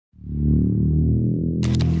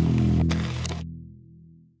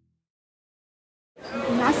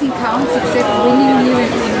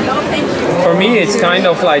me, it's kind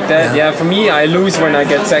of like that. Yeah, for me, I lose when I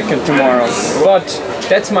get second tomorrow. But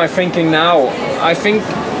that's my thinking now. I think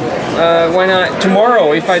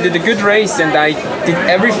tomorrow, if I did a good race and I did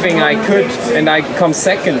everything I could and I come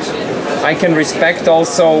second, I can respect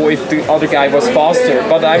also if the other guy was faster,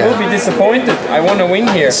 but I will be disappointed. I want to win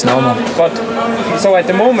here. It's normal. But so at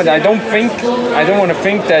the moment, I don't want to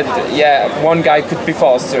think that one guy could be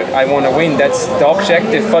faster. I want to win. That's the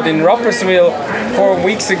objective. But in Rapperswil 4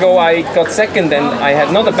 weeks ago, I got second and I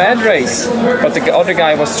had not a bad race, but the other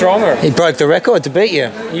guy was stronger. He broke the record to beat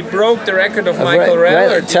you. He broke the record of Michael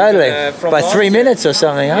Reller. Totally. By 3 minutes or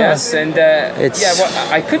something. Yes, and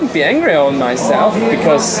I couldn't be angry on myself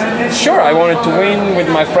because sure, I wanted to win with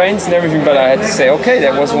my friends and everything, but I had to say, okay,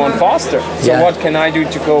 there was one faster. So what can I do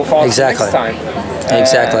to go faster next time?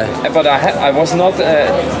 Exactly. But I was not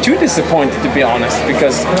too disappointed, to be honest,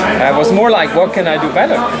 because I was more like, what can I do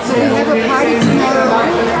better? So you have a party tomorrow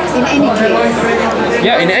in any case?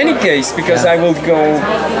 Yeah, in any case, because I will go.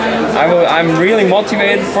 I'm really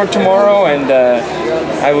motivated for tomorrow, and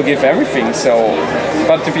I will give everything. So,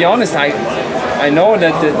 but to be honest, I know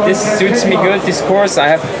that this suits me good. This course, I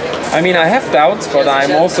have doubts, but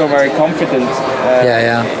I'm also very confident.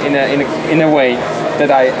 In a way that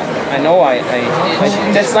I know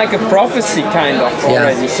that's like a prophecy kind of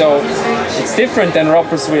already. So it's different than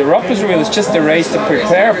Rapperswil. Rapperswil is just a race to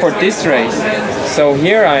prepare for this race. So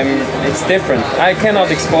here it's different. I cannot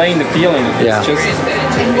explain the feeling. It's just.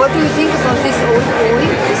 And what do you think about this old boy?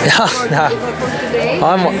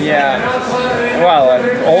 Well,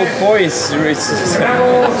 old boy is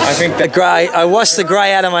I think the grey. I washed the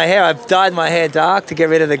grey out of my hair. I've dyed my hair dark to get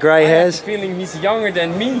rid of the grey hairs. I have the feeling he's younger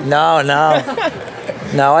than me. No.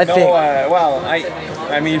 No, I think.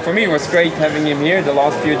 I mean, for me, it was great having him here the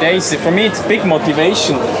last few days. For me, it's big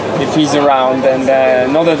motivation if he's around, and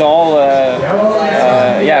not at all.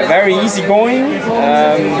 Very easygoing.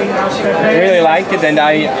 I really like it, and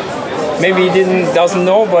maybe he doesn't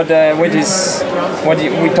know, but with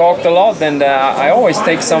we talked a lot, and I always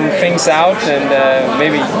take some things out, and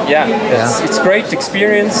it's great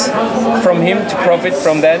experience from him to profit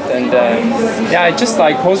from that, and I just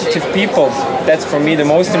like positive people. That's for me the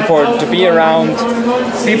most important, to be around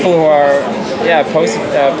people who are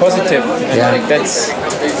positive.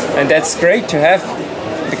 That's great to have,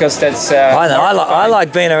 because that's. I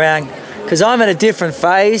like being around, because I'm at a different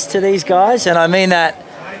phase to these guys, and I mean that.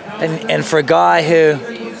 And for a guy who,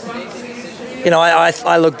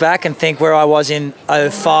 I look back and think where I was in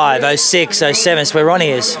 05, 06, 07, it's where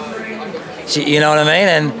Ronnie is. You know what I mean?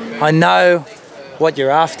 And I know what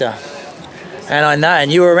you're after. And I know,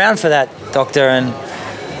 and you were around for that, Doctor, and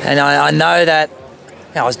I know that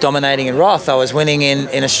I was dominating in Roth, I was winning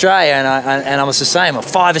in Australia, and I was the same.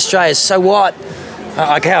 5 Australias, so what?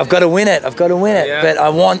 Okay, I've got to win it, but I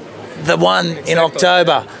want the one in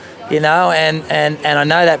October. And I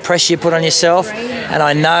know that pressure you put on yourself, and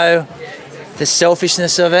I know the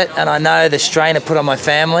selfishness of it, and I know the strain it put on my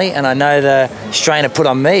family, and I know the strain it put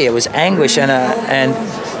on me. It was anguish,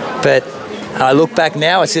 but I look back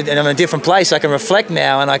now, and I'm in a different place. I can reflect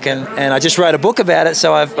now, and I just wrote a book about it,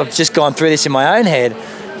 so I've just gone through this in my own head,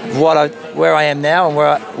 where I am now, and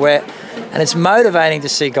and it's motivating to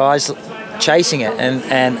see guys chasing it,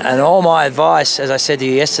 and all my advice, as I said to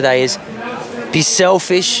you yesterday, is be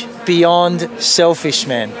selfish. Beyond selfish,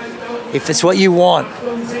 man. If it's what you want,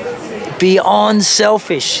 beyond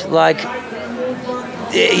selfish. Like,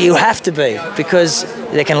 you have to be, because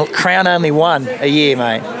they can crown only one a year,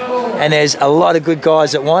 mate. And there's a lot of good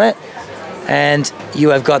guys that want it, and you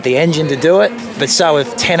have got the engine to do it, but so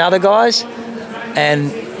have 10 other guys,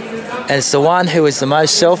 and it's the one who is the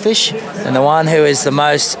most selfish and the one who is the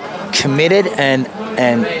most committed and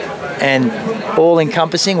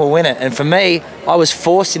all-encompassing will win it. And for me, I was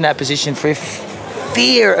forced in that position through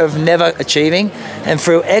fear of never achieving, and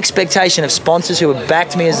through expectation of sponsors who had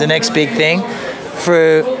backed me as the next big thing,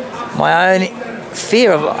 through my own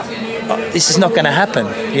fear of this is not going to happen.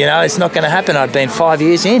 It's not going to happen. I'd been 5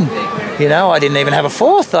 years in. I didn't even have a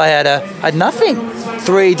fourth. I had nothing.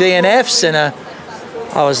 3 DNFs, and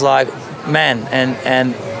I was like, man,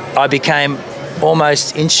 and I became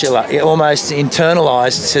almost insular, almost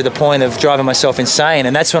internalized to the point of driving myself insane.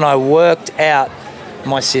 And that's when I worked out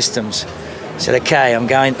my systems. Said, okay, I've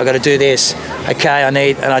got to do this. Okay, and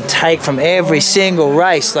I take from every single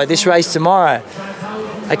race, like this race tomorrow.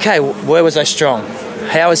 Okay, where was I strong?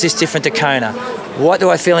 How is this different to Kona? What do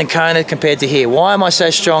I feel in Kona compared to here? Why am I so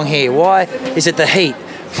strong here? Why is it the heat?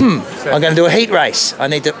 I'm going to do a heat race. I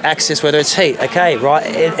need to access whether it's heat. Okay, right,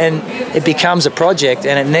 and it becomes a project,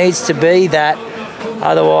 and it needs to be that.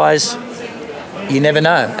 Otherwise, you never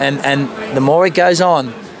know. And the more it goes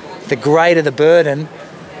on, the greater the burden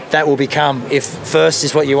that will become. If first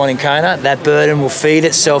is what you want in Kona, that burden will feed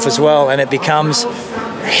itself as well, and it becomes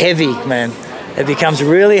heavy, man. It becomes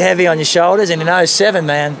really heavy on your shoulders. And in 07,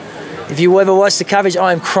 man, if you ever watch the coverage,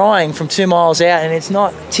 I am crying from 2 miles out, and it's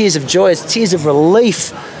not tears of joy, it's tears of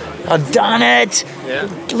relief. I've done it. Yeah.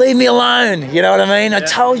 Leave me alone. You know what I mean? Yeah. I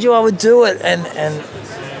told you I would do it,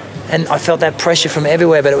 and I felt that pressure from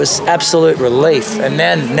everywhere, but it was absolute relief. And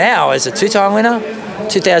then now, as a 2-time winner,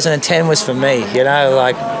 2010 was for me. You know,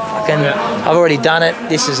 like I've already done it.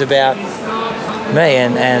 This is about me,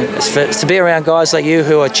 and to be around guys like you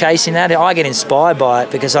who are chasing that, I get inspired by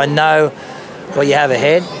it because I know what you have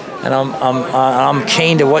ahead. And I'm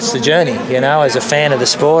keen to watch the journey, you know, as a fan of the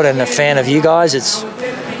sport and a fan of you guys.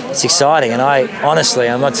 It's exciting, and I honestly,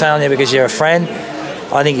 I'm not telling you because you're a friend.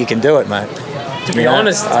 I think you can do it, mate. To be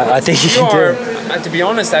honest, I think you can do it. To be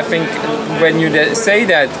honest, I think when you say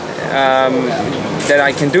that that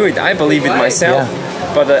I can do it, I believe it myself. Yeah.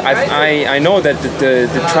 But I know that the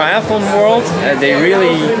triathlon world, they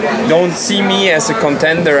really don't see me as a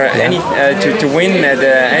contender to win at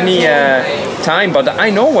any time. But I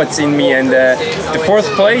know what's in me, and the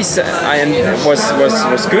 4th place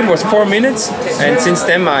was good, was 4 minutes, and since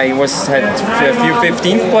then I had a few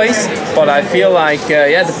 15th place. But I feel like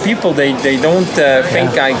the people they don't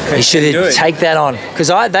think I can do it. You should take that on, because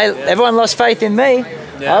everyone lost faith in me.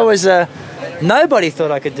 Yeah. I was nobody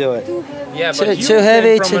thought I could do it. Yeah, but you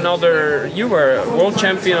came from you were world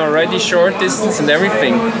champion already, short distance and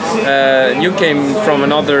everything. You came from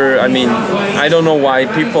another, I mean, I don't know why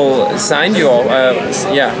people signed you.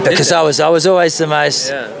 Because I was always the most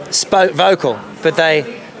vocal,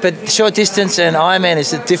 but short distance and Ironman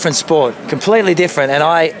is a different sport, completely different. And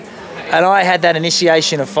I had that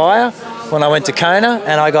initiation of fire when I went to Kona,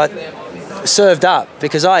 and I got served up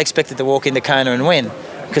because I expected to walk into Kona and win.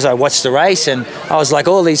 Because I watched the race, and I was like,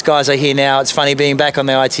 all these guys I hear now, it's funny being back on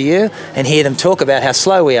the ITU and hear them talk about how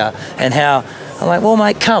slow we are, and how I'm like, well,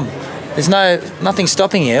 mate, come. There's nothing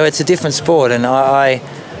stopping you. It's a different sport, and I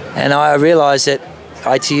realised that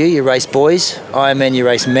ITU you race boys, Ironman you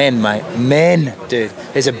race men, mate. Men, dude.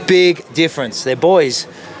 There's a big difference. They're boys.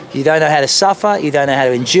 You don't know how to suffer. You don't know how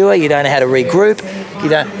to endure. You don't know how to regroup.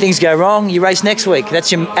 Things go wrong. You race next week.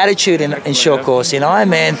 That's your attitude in short course. In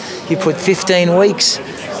Ironman, you put 15 weeks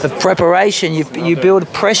of preparation. You build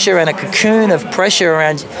pressure and a cocoon of pressure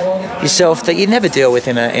around yourself that you never deal with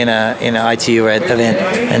in an ITU event.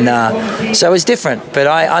 And so it's different. But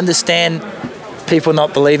I understand people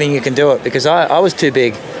not believing you can do it, because I was too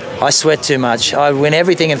big. I sweat too much. I win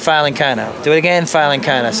everything and fail in Kona. Do it again, fail in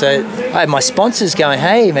Kona. So I had my sponsors going,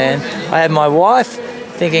 hey, man. I had my wife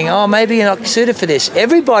thinking, oh, maybe you're not suited for this.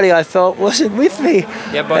 Everybody I felt wasn't with me.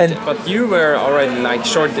 Yeah, but you were already like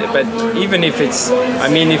short. But even if it's, I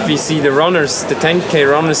mean, if you see the runners, the 10K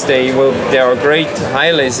runners, they are great.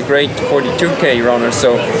 Haile is a great 42K runner.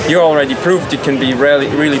 So you already proved you can be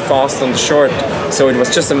really fast on the short. So it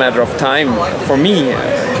was just a matter of time for me.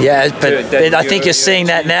 Yeah, but I think you're seeing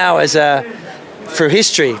that now as through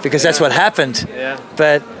history, because that's what happened. Yeah.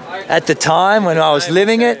 But at the time when I was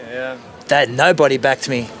living it, that nobody backed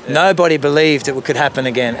me. Yeah. Nobody believed it could happen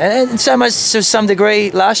again. And so much to some degree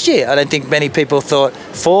last year. I don't think many people thought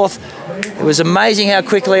 4th. It was amazing how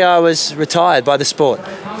quickly I was retired by the sport.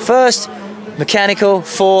 1st, mechanical,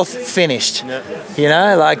 4th, finished. Yeah. You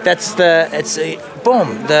know, like boom.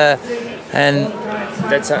 And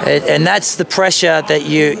that's the pressure that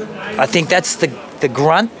I think that's the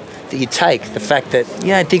grunt that you take, the fact that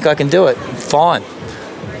you don't think I can do it. Fine.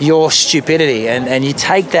 Your stupidity, and you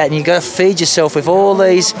take that and you got to feed yourself with all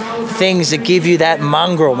these things that give you that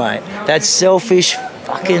mongrel, mate, that selfish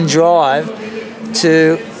fucking drive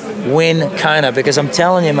to win Kona. Because I'm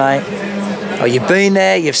telling you, mate, you've been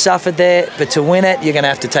there, you've suffered there, but to win it, you're going to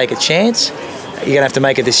have to take a chance. You're going to have to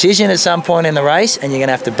make a decision at some point in the race, and you're going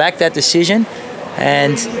to have to back that decision,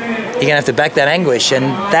 and you're going to have to back that anguish. And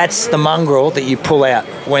that's the mongrel that you pull out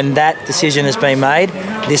when that decision has been made.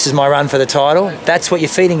 This is my run for the title. That's what you're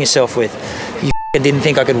feeding yourself with. You didn't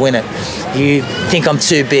think I could win it. You think I'm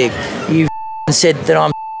too big. You said that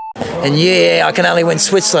I'm and I can only win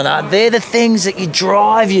Switzerland. They're the things that you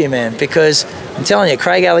drive you, man, because I'm telling you,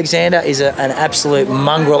 Craig Alexander is an absolute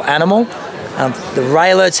mongrel animal. The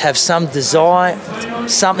Raylets have some desire,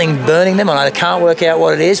 something burning them, and I can't work out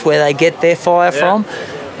what it is, where they get their fire from.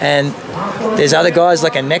 And there's other guys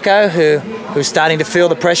like a Neko who's starting to feel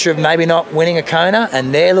the pressure of maybe not winning a Kona,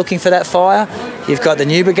 and they're looking for that fire. You've got the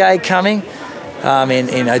new brigade coming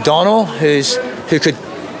in O'Donnell, who could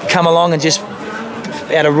come along and just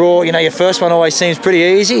out of raw. You know, your first one always seems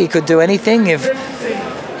pretty easy. You could do anything. You've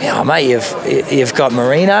got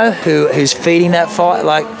Marino who's feeding that fire.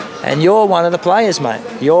 Like, And you're one of the players, mate.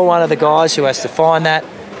 You're one of the guys who has to find that,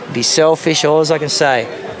 be selfish. All I can say,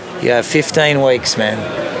 you have 15 weeks, man.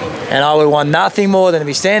 And I would want nothing more than to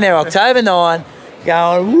be standing there October 9,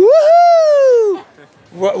 going, woohoo!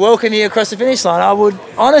 Welcome you across the finish line. I would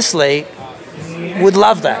honestly would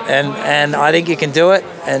love that, and I think you can do it,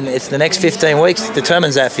 and it's the next 15 weeks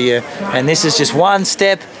determines that for you, and this is just one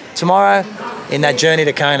step tomorrow in that journey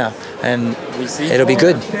to Kona, and it'll be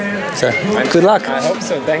good. So good luck. I hope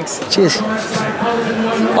so. Thanks. Cheers.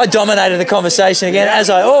 I dominated the conversation again, as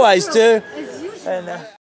I always do. And,